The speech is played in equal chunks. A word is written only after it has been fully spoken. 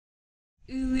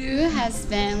ULU has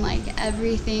been like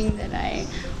everything that I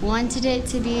wanted it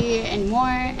to be and more,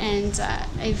 and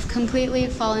I've completely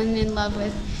fallen in love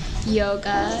with yoga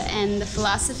and the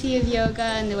philosophy of yoga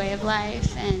and the way of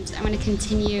life, and I'm going to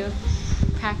continue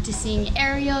practicing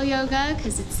aerial yoga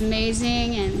because it's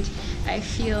amazing and I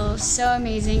feel so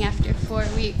amazing after 4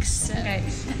 weeks. So. Okay.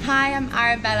 Hi, I'm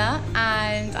Arabella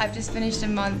and I've just finished a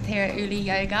month here at ULU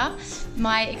Yoga.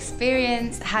 My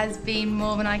experience has been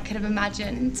more than I could have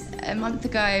imagined. A month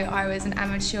ago I was an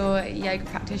amateur yoga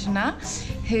practitioner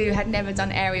who had never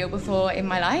done aerial before in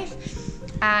my life.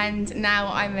 And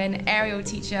now I'm an aerial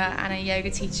teacher and a yoga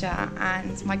teacher,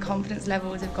 and my confidence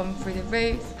levels have gone through the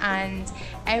roof, and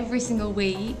every single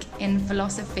week in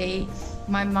philosophy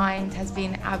my mind has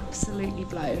been absolutely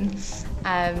blown.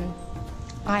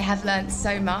 I have learnt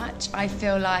so much. I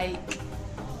feel like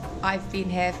I've been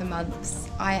here for months.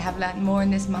 I have learnt more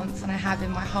in this month than I have in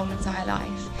my whole entire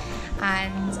life,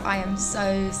 and I am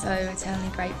so eternally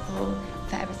grateful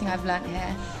for everything I've learnt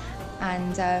here.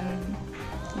 And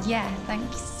yeah,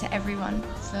 thanks to everyone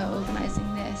for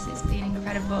organising this. It's been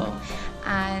incredible,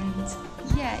 and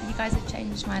yeah, you guys have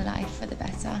changed my life for the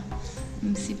better.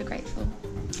 I'm super grateful.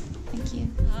 Thank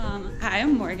you. Hi,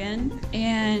 I'm Morgan,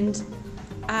 and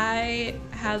I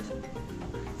have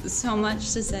so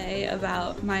much to say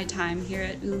about my time here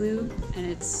at ULU, and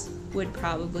it would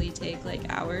probably take like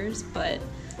hours, but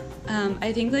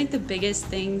I think like the biggest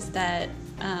things that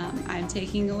I'm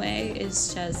taking away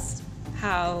is just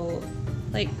how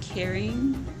like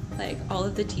caring like all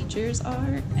of the teachers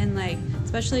are, and like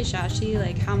especially Shashi,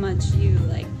 like how much you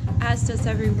like asked us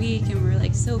every week, and we're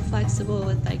like so flexible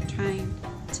with like trying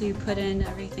to put in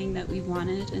everything that we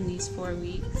wanted in these 4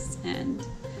 weeks. And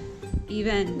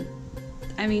even,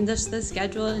 I mean, just the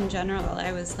schedule in general,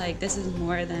 I was like, this is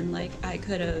more than like I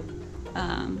could have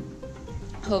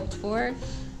hoped for.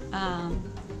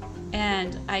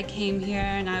 And I came here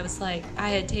and I was like, I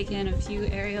had taken a few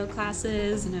aerial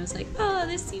classes and I was like, oh,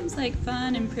 this seems like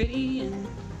fun and pretty, and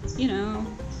you know,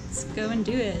 let's go and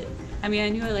do it. I mean, I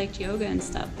knew I liked yoga and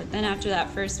stuff, but then after that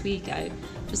first week, I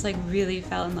just like really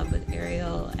fell in love with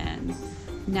aerial. And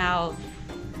now,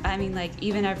 I mean, like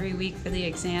even every week for the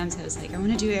exams, I was like, I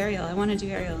want to do aerial, I want to do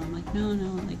aerial. I'm like, no,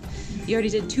 like you already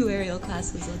did 2 aerial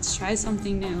classes, let's try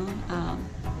something new.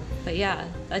 But yeah,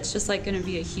 that's just like going to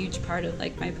be a huge part of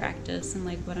like my practice and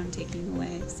like what I'm taking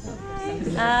away. So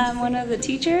I'm one of the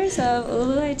teachers of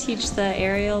ULU. I teach the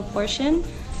aerial portion.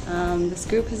 This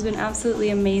group has been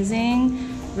absolutely amazing.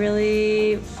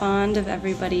 Really fond of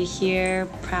everybody here.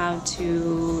 Proud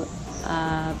to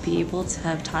be able to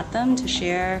have taught them, to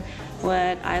share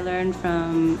what I learned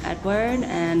from Edward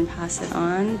and pass it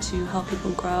on to help people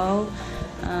grow.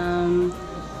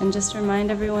 And just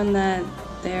remind everyone that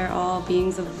they're all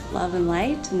beings of love and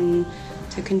light, and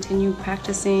to continue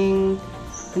practicing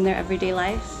in their everyday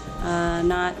life,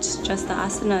 not just the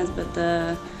asanas, but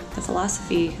the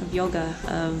philosophy of yoga,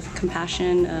 of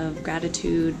compassion, of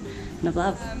gratitude, and of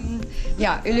love.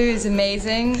 Yeah, ULU is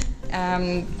amazing.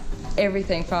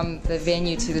 Everything from the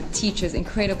venue to the teachers,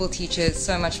 incredible teachers,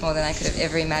 so much more than I could have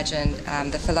ever imagined.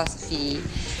 The philosophy,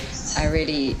 I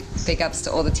really big ups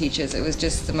to all the teachers. It was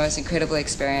just the most incredible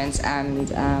experience, and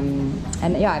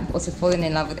yeah, I've also fallen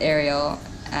in love with aerial,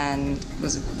 and it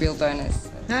was a real bonus.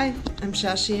 Hi, I'm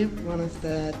Shashi, one of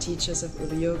the teachers of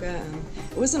ULU Yoga, and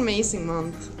it was an amazing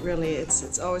month, really.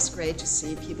 It's always great to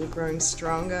see people growing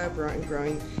stronger,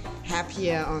 growing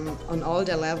happier on all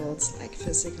their levels, like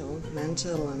physical,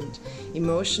 mental and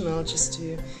emotional, just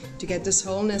to get this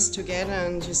wholeness together,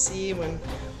 and you see when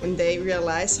they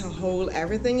realize how whole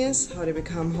everything is, how they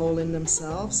become whole in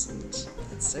themselves, and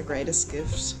it's the greatest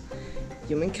gift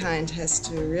humankind has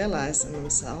to realize in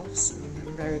themselves. And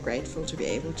I'm very grateful to be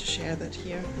able to share that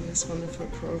here in this wonderful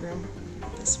program,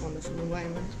 this wonderful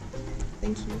environment.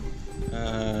 Thank you.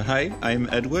 Hi, I'm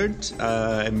Edward.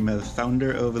 I'm a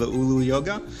founder of the ULU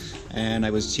Yoga, and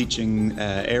I was teaching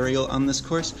aerial on this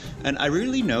course, and I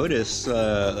really noticed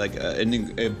like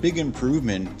a big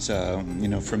improvement, you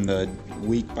know, from the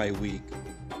week by week.